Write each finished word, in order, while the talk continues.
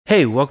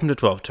Hey, welcome to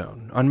 12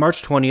 Tone. On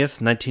March 20th,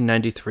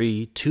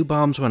 1993, two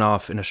bombs went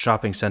off in a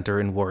shopping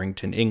center in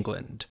Warrington,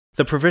 England.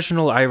 The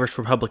Provisional Irish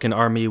Republican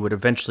Army would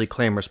eventually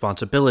claim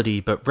responsibility,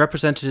 but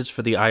representatives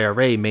for the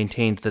IRA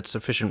maintained that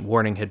sufficient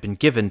warning had been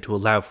given to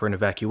allow for an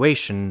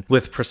evacuation,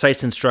 with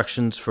precise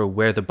instructions for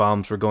where the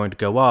bombs were going to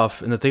go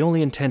off, and that they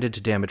only intended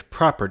to damage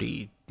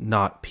property,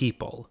 not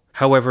people.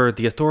 However,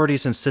 the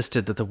authorities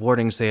insisted that the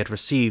warnings they had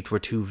received were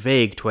too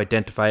vague to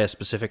identify a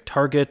specific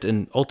target,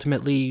 and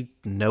ultimately,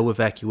 no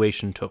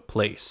evacuation took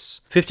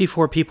place.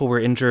 54 people were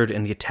injured,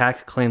 and the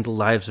attack claimed the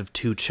lives of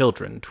two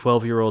children,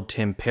 12-year-old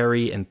Tim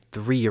Perry and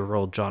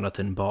 3-year-old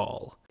Jonathan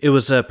Ball. It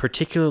was a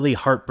particularly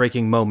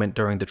heartbreaking moment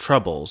during the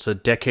Troubles, a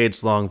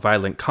decades-long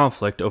violent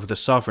conflict over the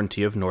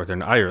sovereignty of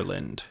Northern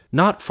Ireland.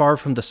 Not far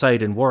from the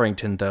site in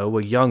Warrington, though,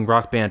 a young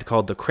rock band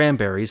called the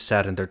Cranberries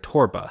sat in their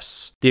tour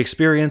bus. The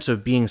experience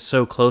of being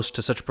so close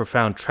to such a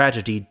profound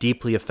tragedy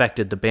deeply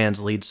affected the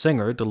band's lead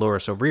singer,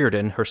 Dolores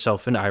O'Riordan,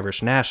 herself an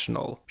Irish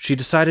national. She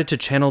decided to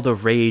channel the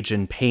rage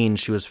and pain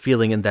she was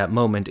feeling in that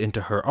moment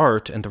into her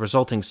art, and the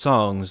resulting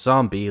song,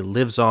 Zombie,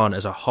 lives on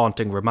as a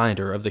haunting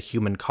reminder of the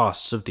human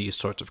costs of these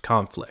sorts of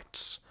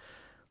conflicts.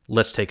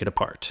 Let's take it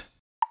apart.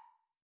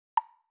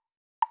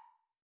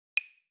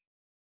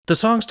 The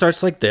song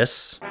starts like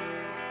this.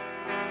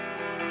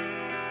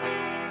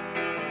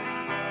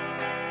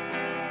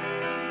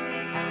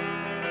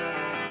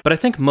 But I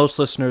think most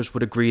listeners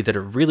would agree that it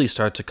really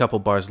starts a couple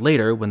bars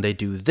later when they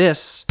do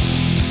this.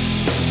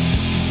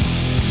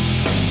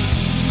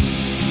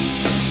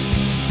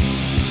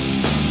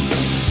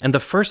 And the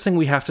first thing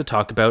we have to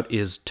talk about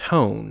is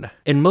tone.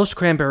 In most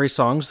Cranberry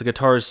songs, the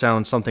guitars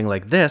sound something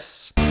like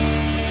this.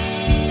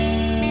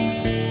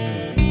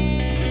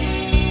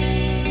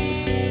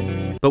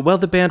 But while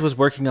the band was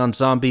working on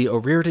Zombie,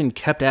 O'Riordan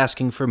kept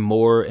asking for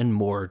more and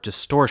more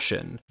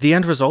distortion. The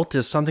end result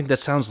is something that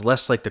sounds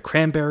less like the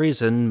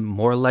Cranberries and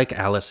more like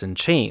Alice in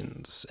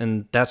Chains,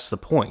 and that's the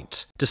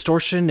point.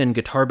 Distortion in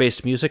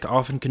guitar-based music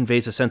often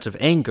conveys a sense of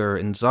anger,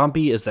 and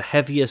Zombie is the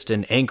heaviest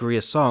and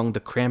angriest song the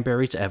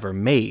Cranberries ever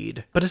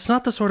made. But it's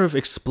not the sort of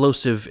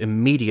explosive,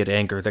 immediate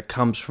anger that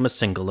comes from a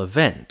single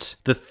event.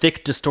 The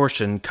thick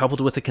distortion,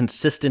 coupled with the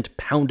consistent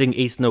pounding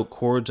eighth-note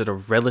chords at a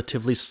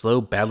relatively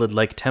slow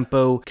ballad-like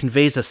tempo,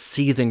 conveys a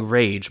seething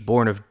rage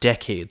born of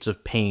decades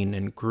of pain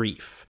and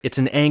grief. It's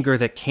an anger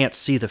that can't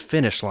see the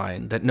finish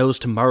line, that knows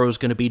tomorrow's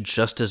gonna be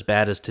just as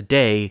bad as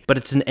today, but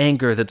it's an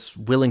anger that's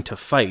willing to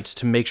fight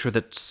to make sure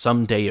that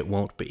someday it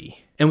won't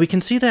be. And we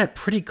can see that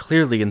pretty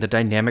clearly in the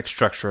dynamic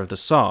structure of the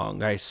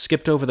song. I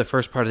skipped over the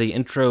first part of the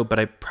intro, but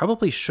I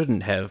probably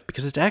shouldn't have,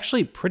 because it's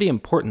actually pretty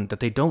important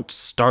that they don't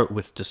start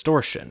with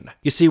distortion.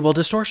 You see, while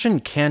distortion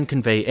can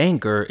convey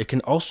anger, it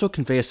can also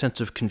convey a sense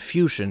of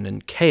confusion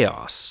and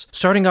chaos.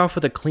 Starting off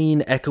with a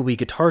clean, echoey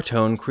guitar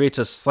tone creates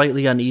a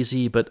slightly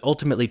uneasy but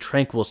ultimately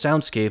tranquil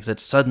soundscape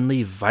that's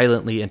suddenly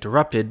violently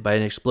interrupted by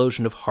an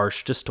explosion of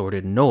harsh,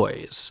 distorted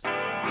noise.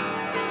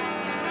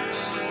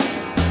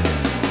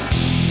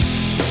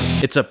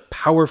 It's a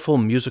powerful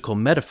musical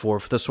metaphor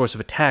for the sorts of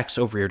attacks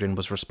O'Riordan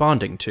was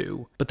responding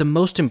to. But the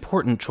most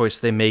important choice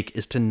they make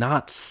is to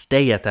not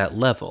stay at that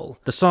level.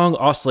 The song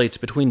oscillates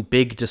between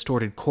big,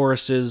 distorted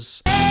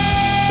choruses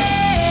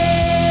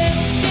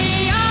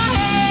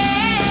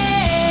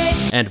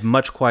and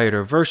much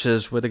quieter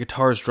verses where the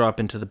guitars drop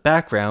into the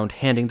background,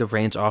 handing the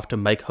reins off to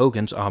Mike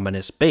Hogan's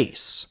ominous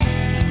bass.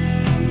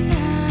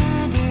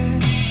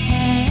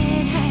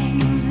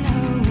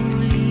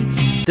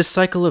 This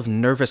cycle of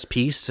nervous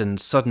peace and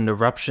sudden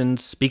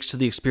eruptions speaks to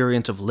the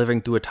experience of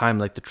living through a time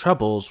like the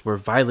Troubles, where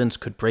violence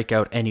could break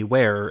out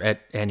anywhere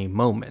at any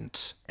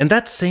moment. And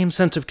that same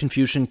sense of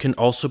confusion can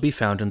also be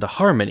found in the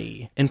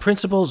harmony. In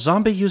principle,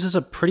 Zombie uses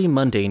a pretty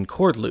mundane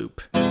chord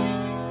loop.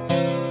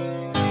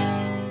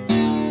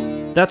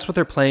 That's what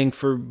they're playing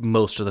for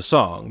most of the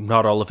song.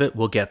 Not all of it,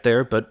 we'll get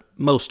there, but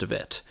most of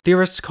it.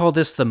 Theorists call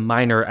this the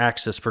minor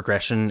axis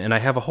progression, and I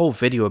have a whole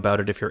video about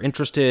it if you're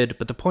interested,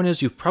 but the point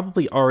is you've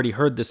probably already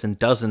heard this in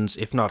dozens,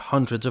 if not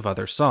hundreds of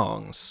other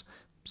songs.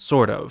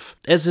 Sort of.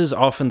 As is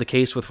often the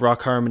case with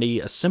rock harmony,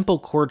 a simple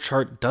chord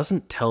chart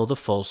doesn't tell the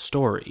full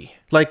story.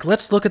 Like,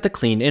 let's look at the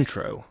clean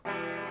intro.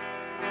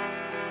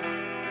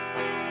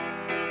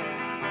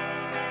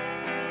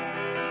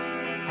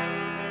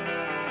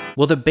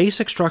 While the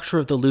basic structure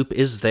of the loop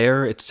is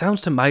there, it sounds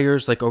to my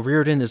ears like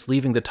O'Riordan is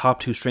leaving the top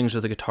two strings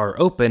of the guitar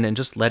open and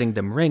just letting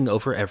them ring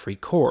over every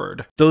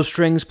chord. Those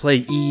strings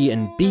play E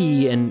and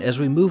B, and as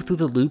we move through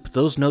the loop,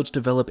 those notes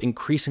develop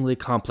increasingly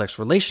complex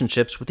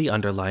relationships with the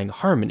underlying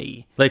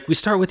harmony. Like, we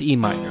start with E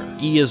minor.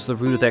 E is the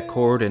root of that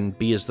chord and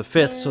B is the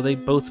fifth, so they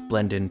both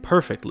blend in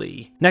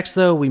perfectly. Next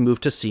though, we move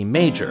to C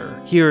major.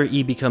 Here,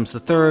 E becomes the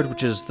third,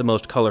 which is the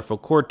most colorful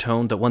chord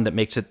tone, the one that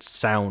makes it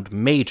sound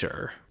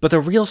major. But the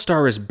real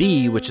star is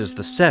B, which is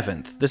the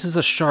 7th. This is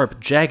a sharp,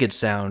 jagged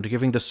sound,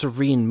 giving the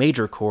serene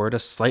major chord a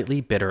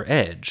slightly bitter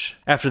edge.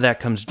 After that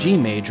comes G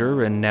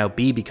major, and now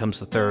B becomes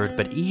the 3rd,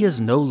 but E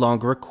is no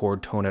longer a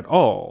chord tone at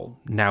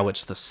all. Now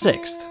it's the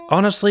 6th.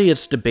 Honestly,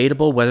 it's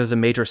debatable whether the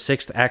major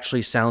 6th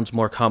actually sounds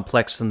more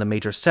complex than the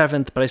major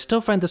 7th, but I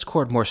still find this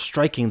chord more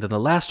striking than the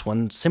last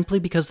one simply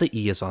because the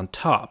E is on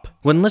top.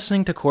 When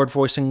listening to chord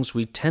voicings,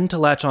 we tend to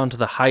latch on to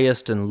the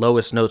highest and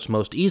lowest notes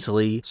most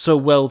easily, so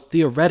well,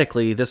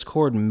 theoretically, this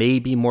chord may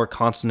be more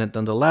consonant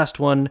than the last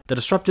one. The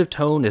disruptive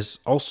tone is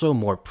also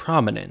more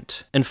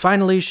prominent. And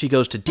finally, she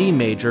goes to D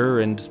major,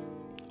 and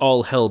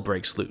all hell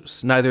breaks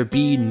loose. Neither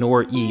B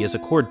nor E is a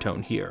chord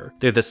tone here.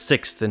 They're the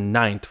 6th and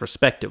 9th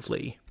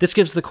respectively. This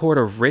gives the chord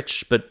a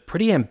rich but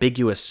pretty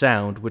ambiguous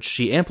sound, which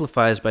she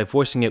amplifies by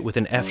voicing it with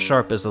an F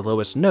sharp as the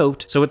lowest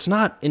note, so it's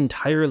not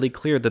entirely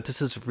clear that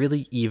this is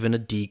really even a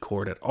D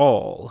chord at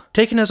all.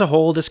 Taken as a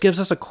whole, this gives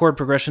us a chord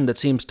progression that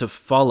seems to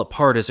fall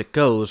apart as it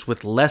goes,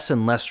 with less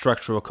and less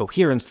structural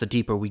coherence the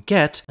deeper we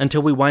get,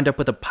 until we wind up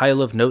with a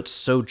pile of notes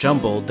so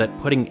jumbled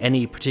that putting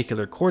any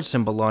particular chord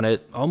symbol on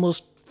it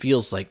almost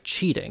feels like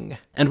cheating.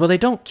 And while they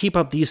don't keep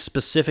up these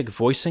specific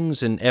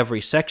voicings in every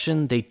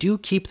section, they do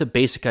keep the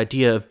basic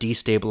idea of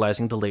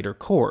destabilizing the later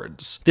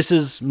chords. This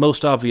is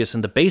most obvious in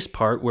the bass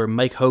part, where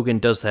Mike Hogan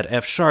does that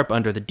F sharp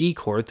under the D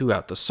chord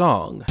throughout the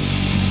song.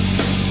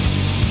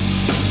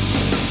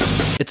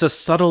 It's a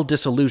subtle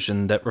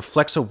disillusion that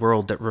reflects a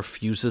world that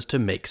refuses to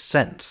make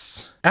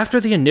sense. After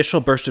the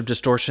initial burst of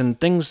distortion,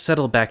 things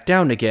settle back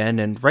down again,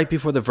 and right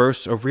before the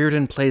verse,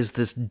 O'Riordan plays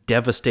this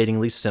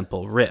devastatingly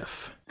simple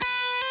riff.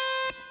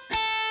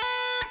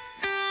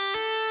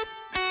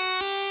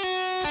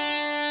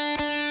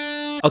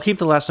 I'll keep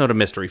the last note a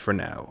mystery for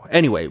now.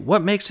 Anyway,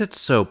 what makes it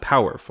so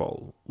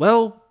powerful?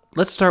 Well,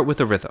 let's start with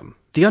the rhythm.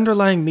 The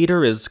underlying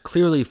meter is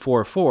clearly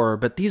 4/4,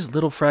 but these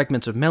little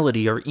fragments of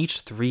melody are each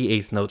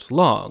 3/8 notes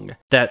long.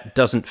 That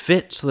doesn't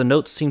fit, so the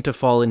notes seem to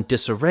fall in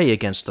disarray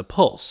against the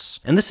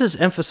pulse. And this is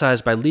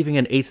emphasized by leaving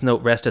an 8th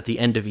note rest at the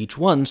end of each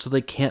one so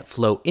they can't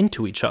flow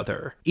into each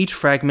other. Each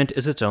fragment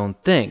is its own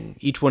thing.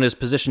 Each one is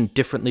positioned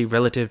differently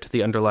relative to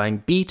the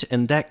underlying beat,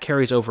 and that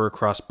carries over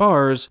across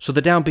bars, so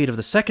the downbeat of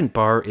the second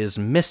bar is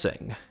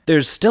missing.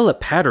 There's still a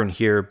pattern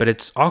here, but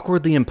it's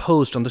awkwardly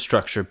imposed on the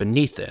structure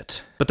beneath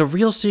it. But the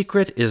real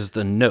secret is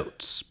the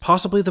notes.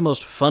 Possibly the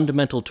most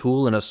fundamental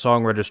tool in a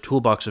songwriter's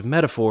toolbox of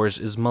metaphors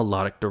is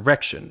melodic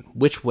direction.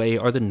 Which way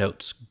are the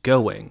notes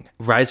going?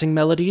 Rising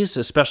melodies,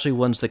 especially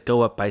ones that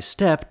go up by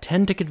step,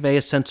 tend to convey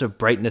a sense of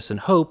brightness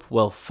and hope,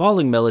 while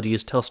falling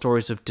melodies tell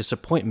stories of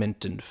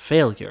disappointment and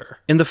failure.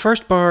 In the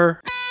first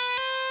bar,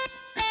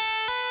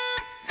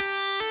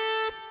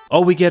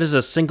 all we get is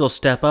a single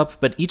step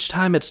up, but each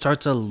time it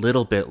starts a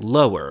little bit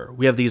lower.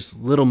 We have these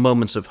little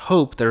moments of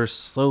hope that are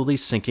slowly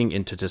sinking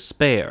into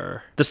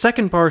despair. The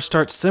second bar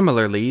starts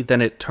similarly,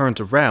 then it turns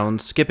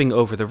around, skipping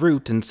over the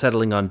root and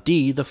settling on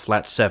D, the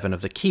flat 7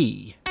 of the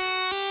key.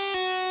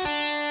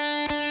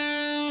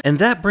 And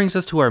that brings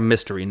us to our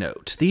mystery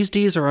note. These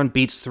Ds are on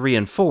beats 3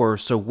 and 4,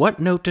 so what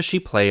note does she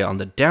play on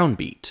the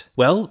downbeat?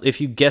 Well, if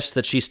you guess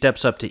that she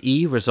steps up to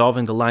E,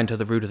 resolving the line to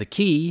the root of the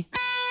key,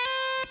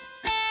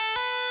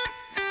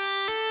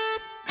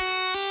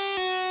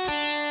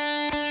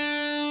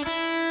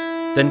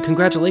 then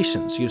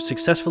congratulations, you've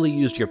successfully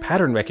used your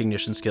pattern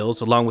recognition skills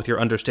along with your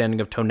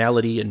understanding of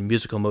tonality and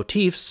musical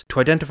motifs to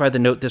identify the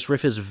note this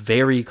riff is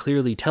very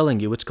clearly telling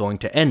you it's going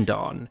to end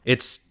on.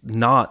 It's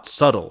not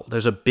subtle.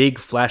 There's a big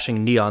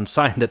flashing neon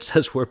sign that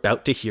says we're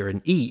about to hear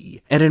an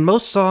E. And in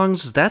most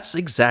songs, that's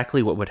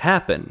exactly what would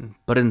happen.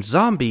 But in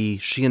Zombie,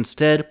 she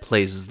instead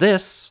plays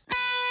this,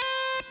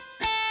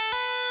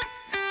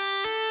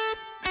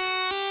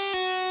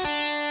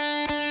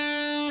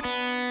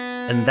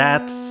 and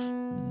that's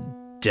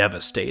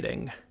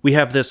devastating. We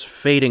have this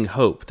fading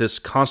hope, this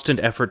constant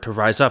effort to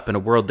rise up in a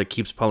world that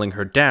keeps pulling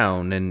her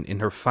down, and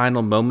in her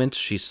final moments,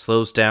 she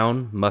slows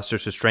down,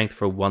 musters her strength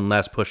for one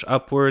last push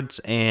upwards,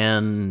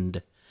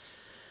 and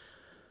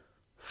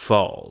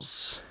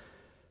falls.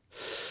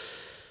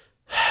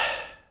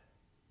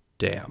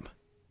 Damn.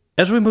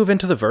 As we move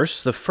into the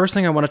verse, the first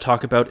thing I want to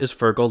talk about is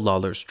Fergal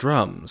Lawler's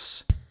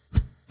drums.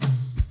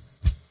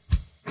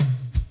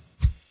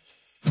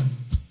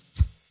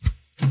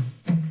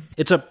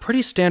 It's a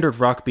pretty standard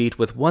rock beat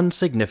with one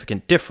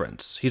significant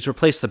difference. He's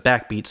replaced the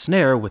backbeat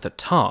snare with a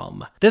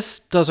tom. This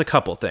does a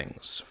couple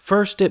things.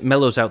 First, it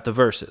mellows out the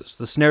verses.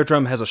 The snare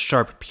drum has a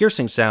sharp,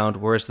 piercing sound,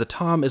 whereas the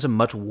tom is a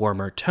much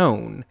warmer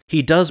tone.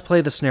 He does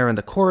play the snare in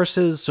the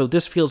choruses, so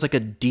this feels like a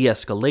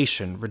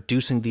de-escalation,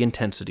 reducing the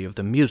intensity of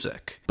the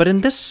music. But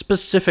in this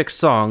specific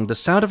song, the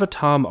sound of a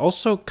tom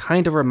also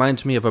kind of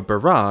reminds me of a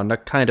baran, a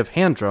kind of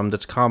hand drum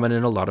that's common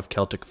in a lot of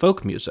Celtic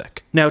folk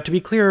music. Now, to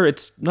be clear,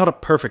 it's not a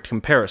perfect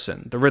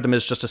comparison. The rhythm rhythm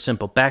is just a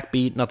simple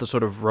backbeat, not the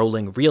sort of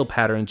rolling reel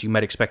patterns you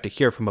might expect to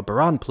hear from a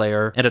baron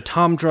player, and a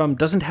tom drum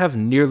doesn't have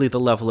nearly the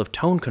level of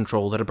tone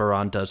control that a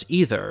baron does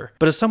either.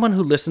 But as someone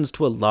who listens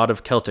to a lot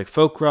of Celtic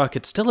folk rock,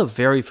 it's still a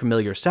very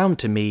familiar sound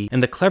to me,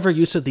 and the clever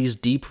use of these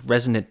deep,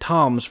 resonant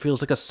toms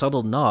feels like a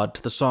subtle nod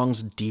to the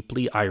song's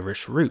deeply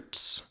Irish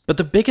roots. But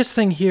the biggest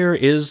thing here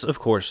is, of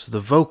course, the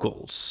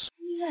vocals.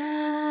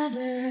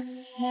 Leather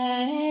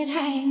head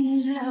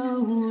hangs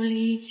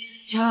lowly,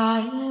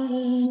 child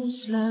will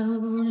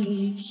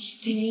slowly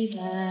take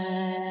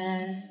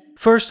a...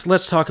 First,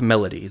 let's talk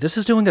melody. This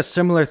is doing a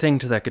similar thing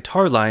to that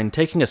guitar line,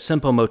 taking a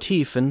simple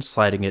motif and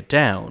sliding it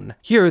down.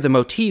 Here, the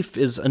motif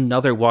is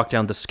another walk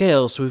down the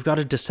scale, so we've got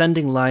a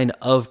descending line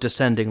of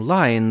descending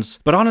lines,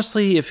 but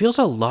honestly, it feels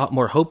a lot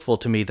more hopeful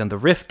to me than the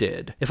riff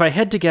did. If I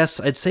had to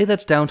guess, I'd say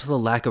that's down to the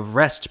lack of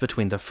rest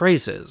between the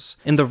phrases.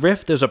 In the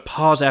riff, there's a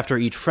pause after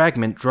each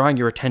fragment, drawing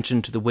your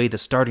attention to the way the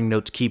starting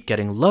notes keep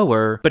getting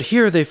lower, but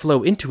here they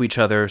flow into each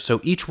other,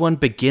 so each one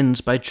begins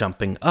by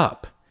jumping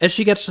up. As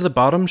she gets to the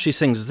bottom, she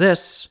sings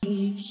this,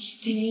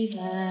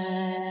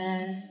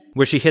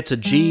 where she hits a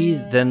G,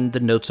 then the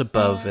notes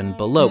above and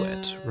below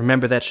it.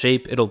 Remember that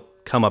shape? It'll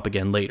come up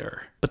again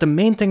later. But the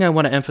main thing I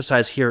want to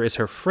emphasize here is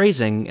her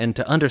phrasing, and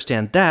to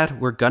understand that,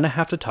 we're gonna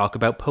have to talk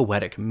about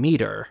poetic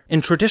meter.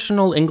 In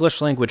traditional English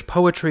language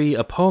poetry,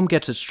 a poem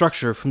gets its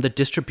structure from the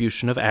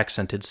distribution of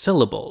accented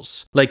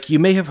syllables. Like, you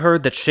may have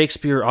heard that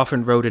Shakespeare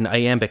often wrote in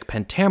iambic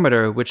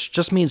pentameter, which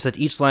just means that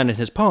each line in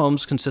his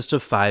poems consists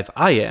of 5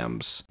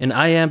 iambs. An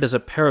iamb is a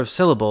pair of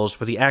syllables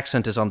where the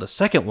accent is on the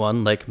second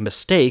one, like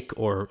mistake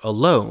or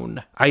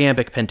alone.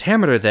 Iambic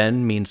pentameter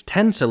then means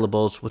 10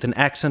 syllables with an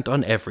accent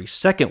on every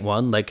second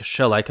one, like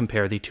shall I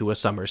compare thee to a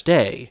summer's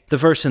day. The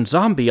verse in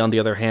Zombie, on the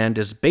other hand,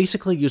 is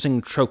basically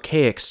using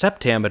trochaic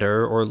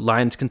septameter, or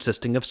lines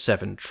consisting of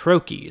 7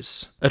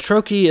 trochees. A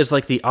trochee is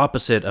like the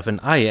opposite of an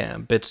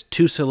iamb. It's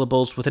 2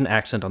 syllables with an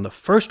accent on the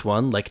first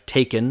one, like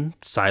taken,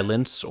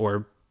 silence,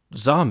 or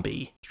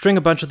zombie. String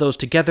a bunch of those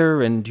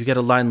together and you get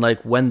a line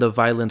like, when the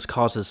violence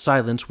causes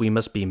silence, we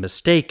must be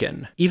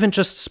mistaken. Even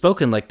just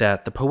spoken like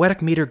that, the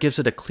poetic meter gives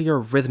it a clear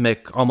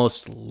rhythmic,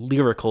 almost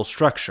lyrical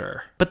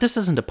structure. But this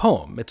isn't a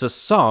poem, it's a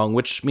song,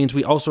 which means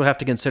we also have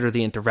to consider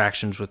the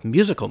interactions with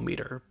musical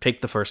meter.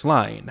 Take the first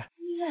line.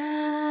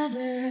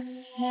 Leather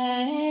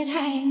head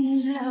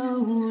hangs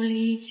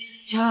lowly,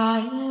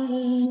 child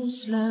will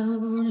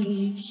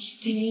slowly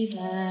take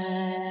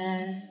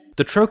a...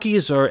 The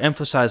trochees are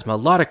emphasized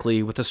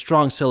melodically, with the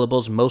strong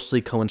syllables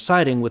mostly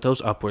coinciding with those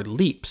upward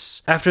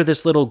leaps. After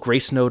this little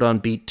grace note on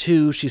beat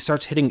 2, she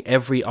starts hitting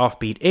every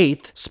offbeat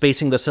eighth,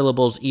 spacing the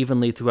syllables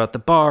evenly throughout the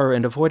bar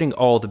and avoiding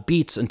all the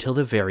beats until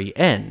the very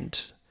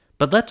end.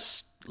 But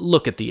let's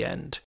look at the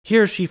end.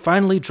 Here she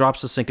finally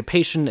drops the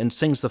syncopation and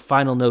sings the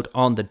final note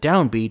on the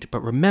downbeat,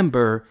 but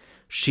remember,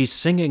 she's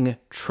singing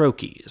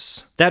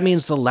trochees. That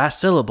means the last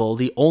syllable,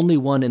 the only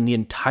one in the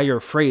entire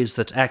phrase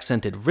that's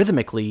accented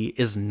rhythmically,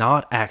 is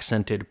not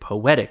accented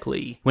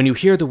poetically. When you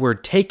hear the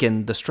word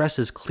taken, the stress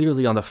is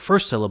clearly on the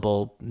first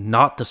syllable,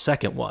 not the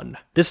second one.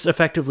 This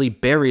effectively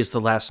buries the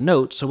last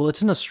note, so while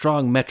it's in a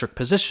strong metric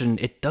position,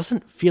 it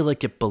doesn't feel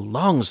like it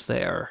belongs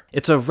there.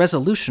 It's a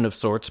resolution of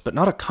sorts, but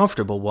not a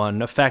comfortable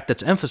one, a fact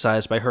that's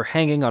emphasized by her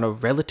hanging on a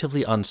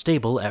relatively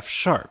unstable F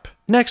sharp.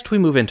 Next, we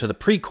move into the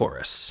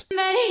pre-chorus.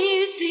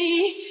 You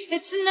see,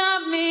 it's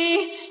not me,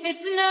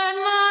 it's not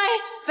my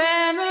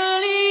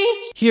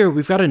family. Here,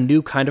 we've got a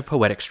new kind of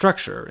poetic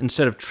structure.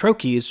 Instead of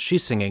trochees,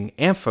 she's singing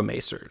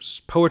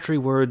amphimacers. Poetry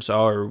words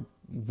are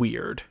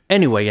weird.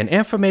 Anyway, an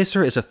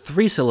amphimacere is a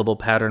 3-syllable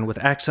pattern with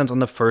accents on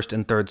the first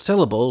and third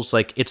syllables,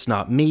 like it's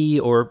not me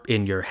or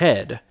in your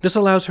head. This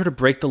allows her to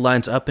break the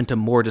lines up into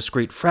more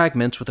discrete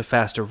fragments with a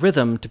faster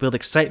rhythm to build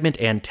excitement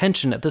and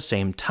tension at the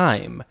same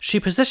time. She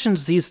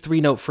positions these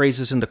 3-note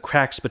phrases in the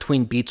cracks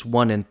between beats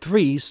 1 and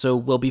 3, so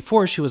while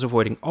before she was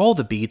avoiding all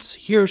the beats,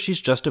 here she's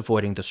just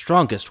avoiding the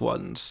strongest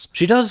ones.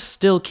 She does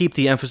still keep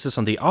the emphasis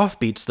on the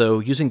offbeats though,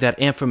 using that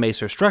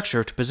amphimacere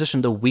structure to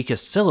position the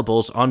weakest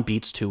syllables on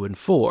beats 2 and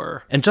 4.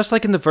 And just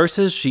like in the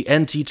verses, she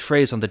ends each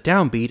phrase on the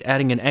downbeat,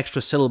 adding an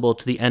extra syllable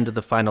to the end of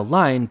the final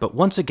line, but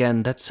once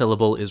again, that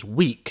syllable is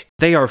weak.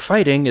 They are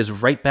fighting is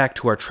right back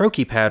to our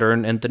trochee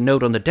pattern, and the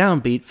note on the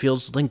downbeat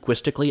feels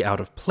linguistically out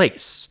of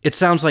place. It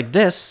sounds like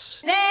this.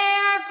 They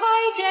are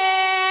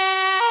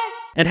fighting!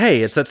 And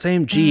hey, it's that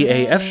same G,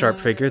 A, F sharp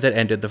figure that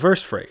ended the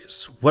verse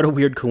phrase. What a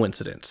weird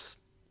coincidence.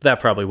 That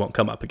probably won't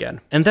come up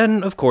again. And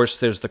then, of course,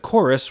 there's the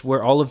chorus,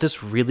 where all of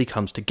this really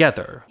comes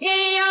together.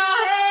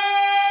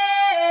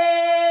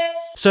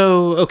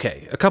 So,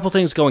 okay, a couple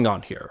things going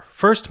on here.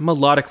 First,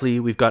 melodically,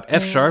 we've got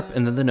F sharp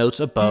and then the notes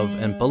above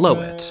and below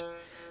it.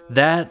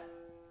 That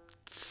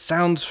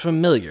sounds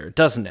familiar,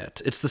 doesn't it?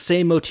 It's the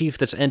same motif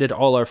that's ended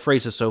all our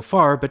phrases so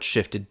far, but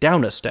shifted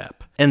down a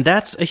step. And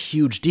that's a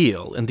huge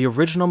deal. In the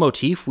original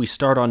motif, we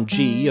start on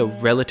G, a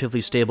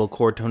relatively stable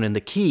chord tone in the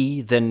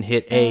key, then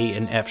hit A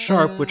and F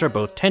sharp, which are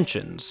both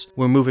tensions.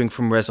 We're moving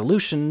from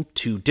resolution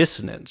to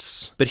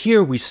dissonance. But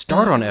here we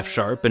start on F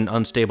sharp, an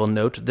unstable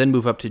note, then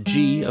move up to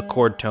G, a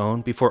chord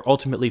tone, before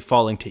ultimately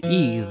falling to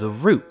E, the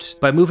root.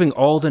 By moving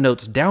all the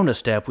notes down a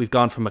step, we've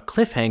gone from a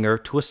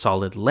cliffhanger to a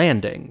solid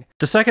landing.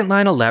 The second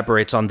line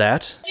elaborates on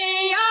that,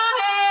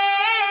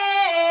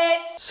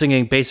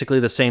 singing basically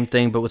the same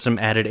thing but with some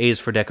added A's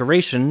for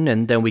decoration,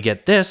 and then we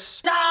get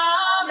this,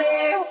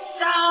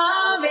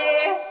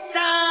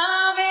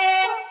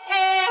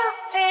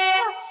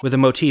 where the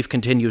motif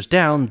continues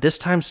down, this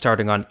time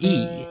starting on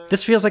E.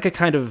 This feels like a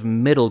kind of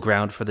middle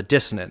ground for the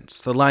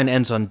dissonance. The line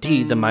ends on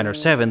D, the minor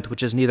seventh,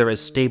 which is neither as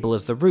stable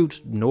as the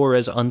root, nor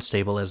as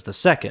unstable as the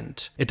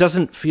second. It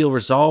doesn't feel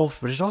resolved,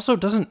 but it also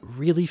doesn't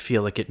really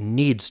feel like it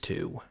needs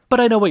to. But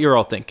I know what you're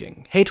all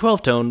thinking. Hey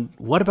 12-tone,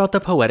 what about the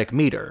poetic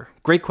meter?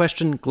 Great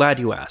question, glad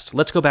you asked.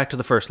 Let's go back to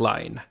the first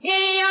line.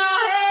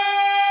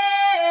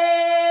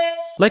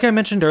 Like I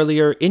mentioned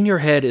earlier, in your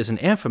head is an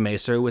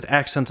amphimacer with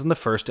accents on the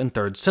first and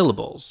third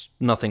syllables.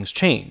 Nothing's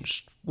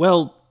changed.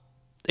 Well,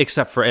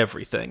 except for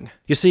everything.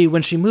 You see,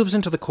 when she moves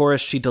into the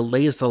chorus, she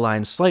delays the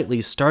line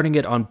slightly, starting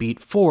it on beat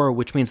 4,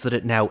 which means that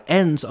it now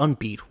ends on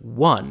beat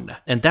 1.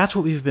 And that's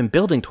what we've been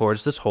building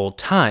towards this whole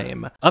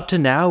time. Up to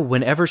now,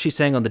 whenever she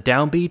sang on the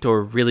downbeat,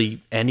 or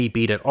really any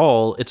beat at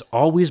all, it's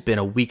always been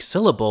a weak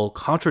syllable,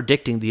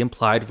 contradicting the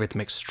implied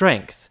rhythmic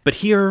strength. But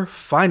here,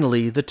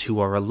 finally, the two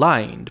are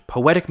aligned.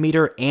 Poetic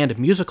meter and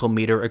musical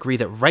meter agree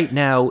that right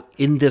now,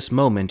 in this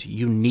moment,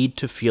 you need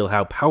to feel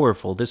how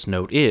powerful this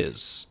note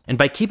is. And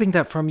by keeping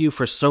that from you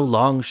for so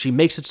long, she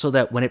makes it so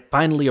that when it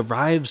finally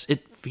arrives,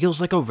 it feels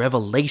like a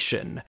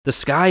revelation. The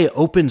sky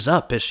opens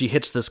up as she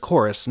hits this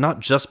chorus,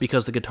 not just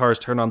because the guitars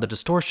turn on the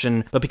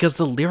distortion, but because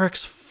the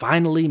lyrics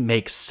finally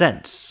make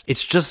sense.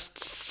 It's just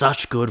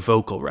such good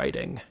vocal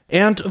writing.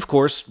 And, of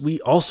course,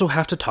 we also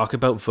have to talk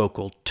about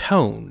vocal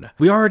tone.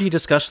 We already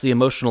discussed the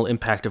emotional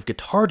impact of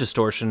guitar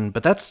distortion,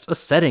 but that's a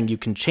setting you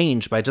can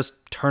change by just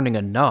turning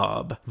a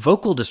knob.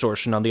 Vocal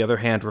distortion, on the other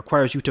hand,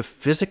 requires you to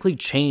physically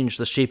change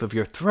the shape of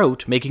your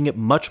throat, making it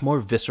much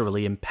more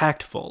viscerally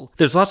impactful.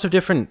 There's lots of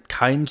different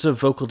kinds of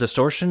vocal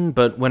distortion,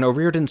 but when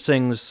O'Riordan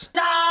sings,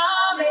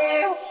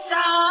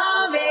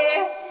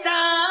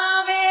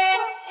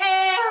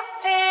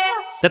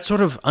 that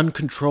sort of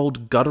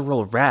uncontrolled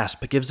guttural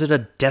rasp gives it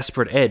a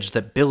desperate edge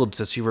that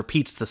builds as he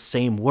repeats the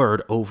same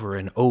word over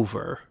and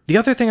over. The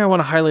other thing I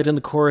want to highlight in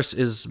the chorus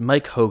is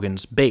Mike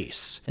Hogan's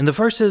bass. In the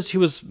verses, he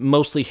was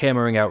mostly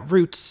hammering out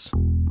roots,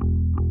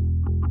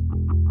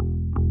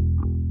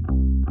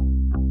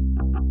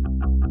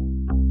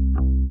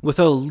 with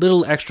a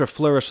little extra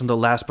flourish on the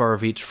last bar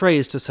of each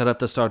phrase to set up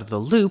the start of the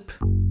loop.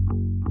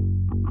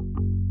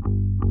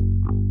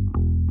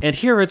 And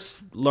here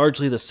it's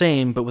largely the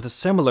same, but with a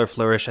similar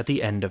flourish at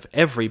the end of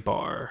every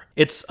bar.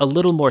 It's a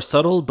little more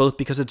subtle, both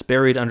because it's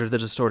buried under the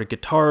distorted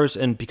guitars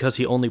and because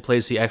he only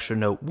plays the extra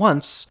note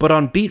once, but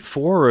on beat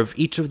 4 of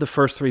each of the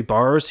first 3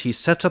 bars, he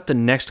sets up the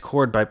next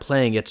chord by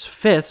playing its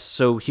 5th,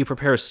 so he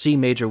prepares C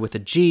major with a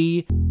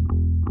G,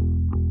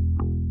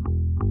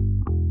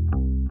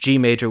 G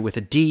major with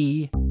a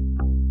D,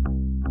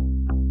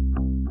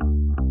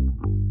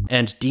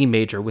 and D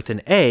major with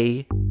an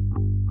A,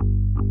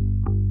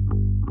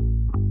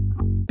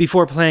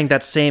 before playing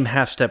that same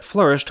half-step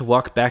flourish to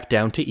walk back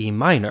down to E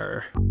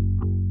minor.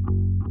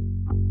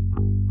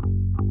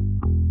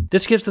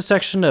 This gives the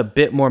section a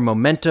bit more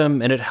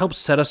momentum, and it helps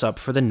set us up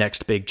for the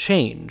next big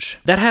change.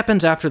 That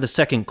happens after the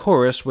second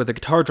chorus, where the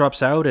guitar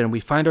drops out and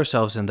we find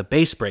ourselves in the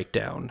bass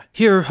breakdown.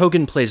 Here,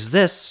 Hogan plays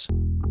this,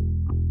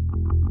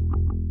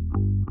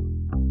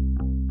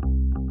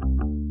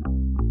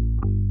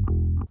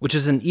 which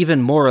is an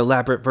even more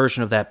elaborate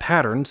version of that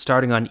pattern,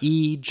 starting on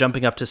E,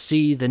 jumping up to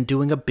C, then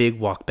doing a big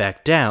walk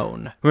back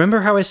down.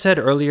 Remember how I said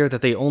earlier that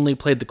they only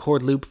played the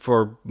chord loop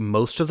for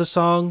most of the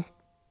song?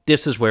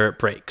 This is where it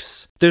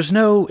breaks. There's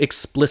no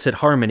explicit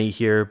harmony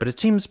here, but it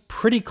seems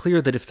pretty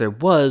clear that if there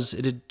was,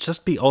 it'd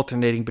just be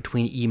alternating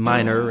between E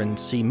minor and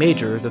C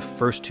major, the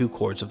first 2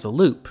 chords of the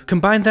loop.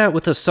 Combine that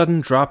with a sudden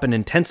drop in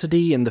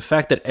intensity and the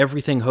fact that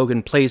everything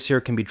Hogan plays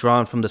here can be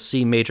drawn from the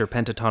C major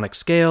pentatonic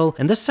scale,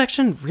 and this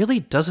section really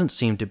doesn't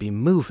seem to be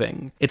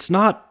moving. It's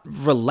not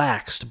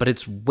relaxed, but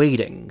it's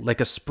waiting,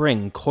 like a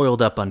spring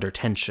coiled up under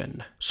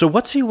tension. So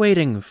what's he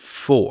waiting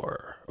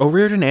for?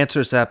 O'Riordan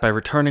answers that by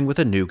returning with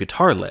a new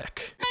guitar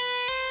lick.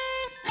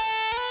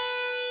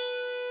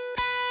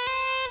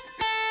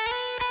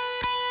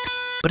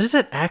 But is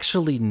it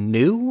actually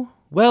new?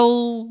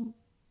 Well,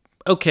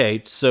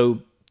 okay,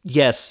 so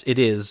yes, it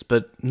is,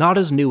 but not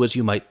as new as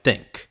you might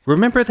think.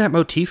 Remember that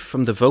motif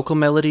from the vocal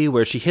melody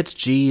where she hits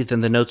G,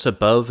 then the notes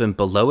above and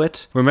below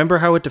it? Remember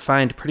how it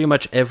defined pretty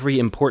much every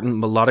important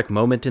melodic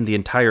moment in the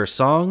entire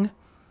song?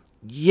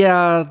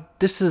 Yeah,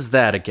 this is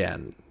that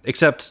again,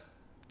 except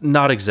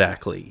not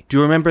exactly. Do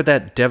you remember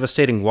that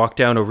devastating walk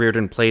down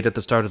O'Riordan played at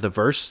the start of the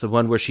verse, the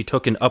one where she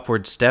took an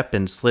upward step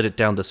and slid it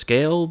down the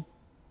scale?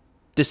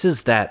 This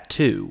is that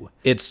too.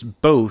 It's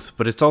both,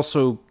 but it's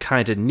also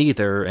kinda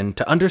neither, and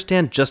to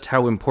understand just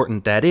how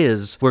important that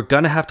is, we're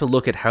gonna have to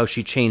look at how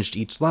she changed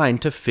each line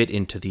to fit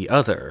into the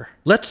other.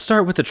 Let's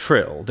start with the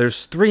trill.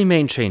 There's 3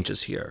 main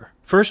changes here.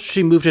 First,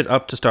 she moved it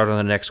up to start on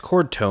the next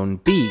chord tone,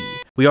 B.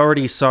 We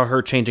already saw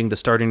her changing the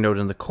starting note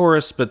in the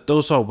chorus, but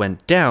those all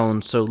went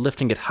down, so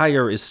lifting it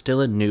higher is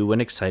still a new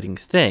and exciting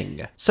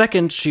thing.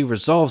 Second, she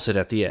resolves it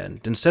at the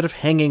end. Instead of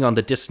hanging on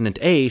the dissonant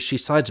A, she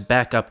slides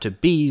back up to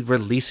B,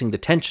 releasing the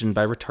tension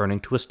by returning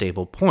to a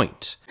stable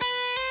point.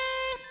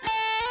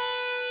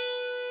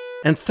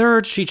 And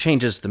third, she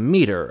changes the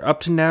meter. Up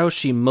to now,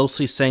 she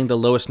mostly sang the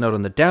lowest note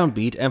on the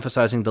downbeat,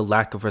 emphasizing the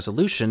lack of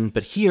resolution,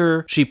 but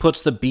here, she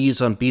puts the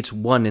Bs on beats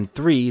 1 and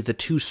 3, the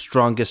 2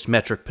 strongest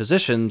metric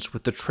positions,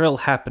 with the trill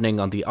happening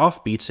on the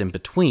offbeats in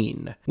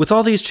between. With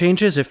all these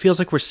changes, it feels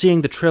like we're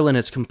seeing the trill in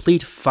its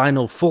complete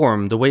final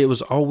form, the way it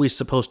was always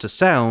supposed to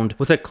sound,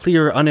 with a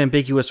clear,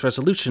 unambiguous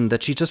resolution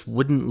that she just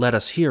wouldn't let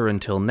us hear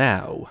until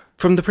now.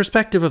 From the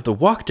perspective of the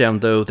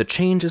walkdown, though, the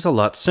change is a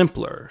lot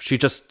simpler. She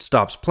just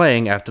stops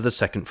playing after the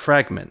second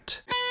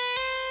fragment.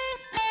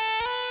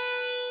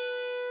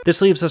 This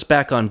leaves us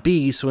back on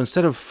B, so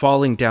instead of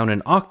falling down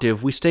an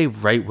octave, we stay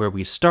right where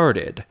we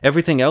started.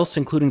 Everything else,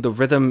 including the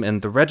rhythm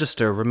and the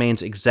register,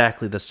 remains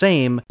exactly the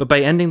same, but by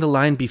ending the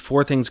line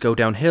before things go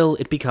downhill,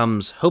 it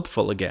becomes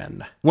hopeful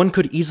again. One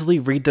could easily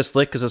read this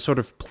lick as a sort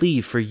of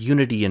plea for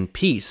unity and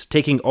peace,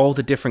 taking all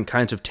the different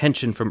kinds of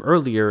tension from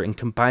earlier and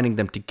combining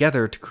them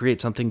together to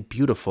create something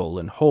beautiful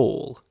and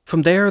whole.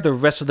 From there, the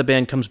rest of the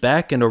band comes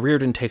back and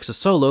O'Riordan takes a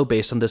solo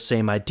based on this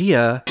same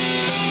idea,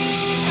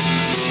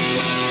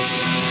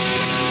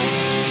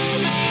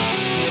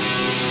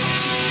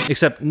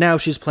 except now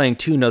she's playing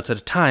 2 notes at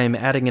a time,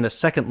 adding in a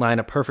second line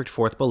a perfect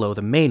fourth below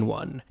the main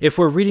one. If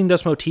we're reading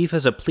this motif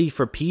as a plea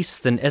for peace,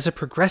 then as it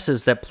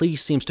progresses, that plea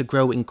seems to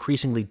grow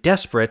increasingly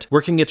desperate,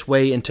 working its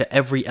way into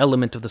every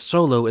element of the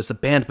solo as the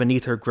band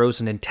beneath her grows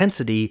in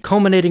intensity,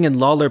 culminating in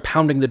Lawler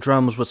pounding the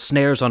drums with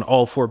snares on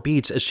all 4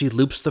 beats as she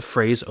loops the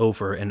phrase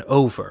over and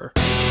over.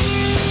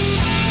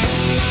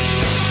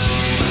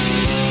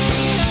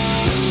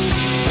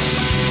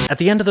 At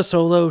the end of the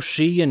solo,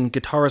 she and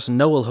guitarist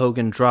Noel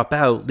Hogan drop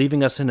out,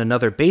 leaving us in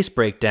another bass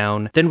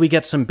breakdown. Then we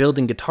get some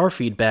building guitar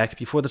feedback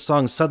before the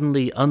song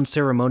suddenly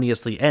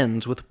unceremoniously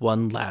ends with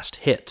one last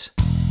hit.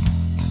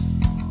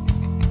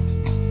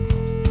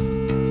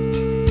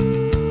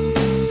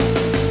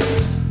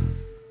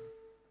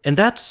 And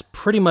that's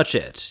pretty much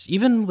it.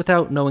 Even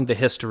without knowing the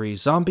history,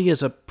 Zombie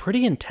is a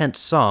pretty intense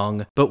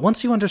song, but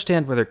once you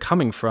understand where they're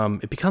coming from,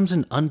 it becomes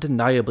an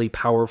undeniably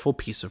powerful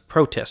piece of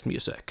protest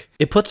music.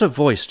 It puts a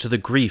voice to the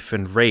grief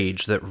and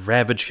rage that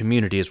ravage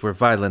communities where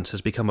violence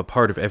has become a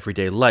part of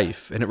everyday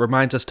life, and it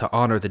reminds us to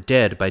honor the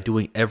dead by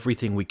doing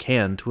everything we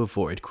can to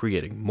avoid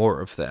creating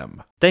more of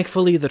them.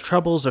 Thankfully, the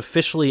Troubles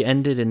officially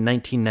ended in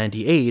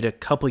 1998, a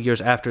couple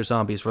years after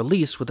Zombie's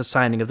release, with the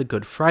signing of the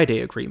Good Friday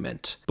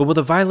Agreement. But while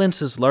the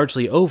violence is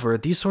largely over,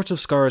 these sorts of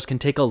scars can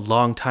take a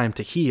long time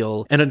to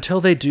heal, and until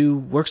they do,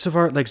 works of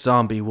art like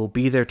Zombie will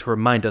be there to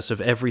remind us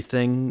of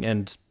everything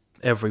and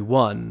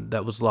everyone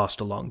that was lost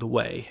along the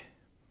way.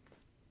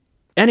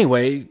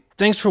 Anyway,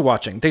 thanks for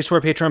watching. Thanks to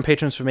our Patreon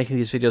patrons for making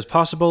these videos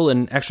possible,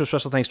 and extra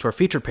special thanks to our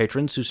featured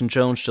patrons, Susan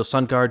Jones, Jill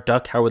Sungard,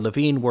 Duck, Howard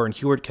Levine, Warren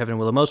Huart, Kevin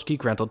Wilamowski,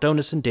 Grant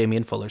Aldonas, and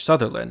Damian Fuller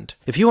Sutherland.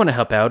 If you want to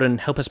help out and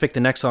help us pick the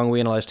next song we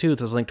analyze too,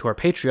 there's a link to our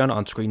Patreon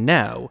on screen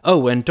now.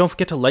 Oh, and don't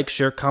forget to like,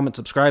 share, comment,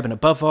 subscribe, and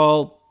above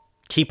all,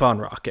 keep on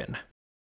rockin'.